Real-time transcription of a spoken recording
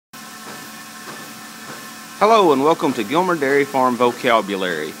Hello and welcome to Gilmer Dairy Farm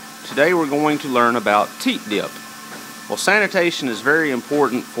Vocabulary. Today we're going to learn about teat dip. Well, sanitation is very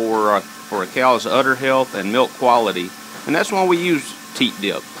important for a cow's udder health and milk quality, and that's why we use teat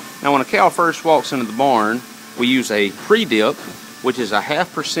dip. Now when a cow first walks into the barn, we use a pre-dip, which is a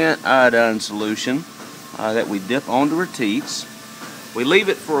 0.5% iodine solution that we dip onto her teats. We leave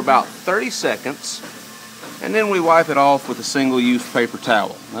it for about 30 seconds, and then we wipe it off with a single-use paper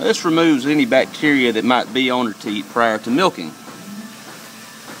towel. Now this removes any bacteria that might be on her teat prior to milking.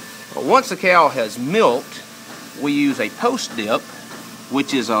 But once the cow has milked, we use a post-dip,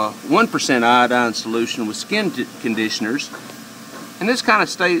 which is a 1% iodine solution with skin conditioners. And this kind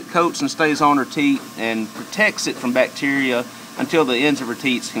of coats and stays on her teat and protects it from bacteria until the ends of her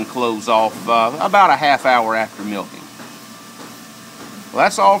teats can close off about a half hour after milking. Well,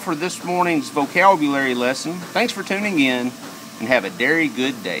 that's all for this morning's vocabulary lesson. Thanks for tuning in and have a dairy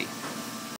good day.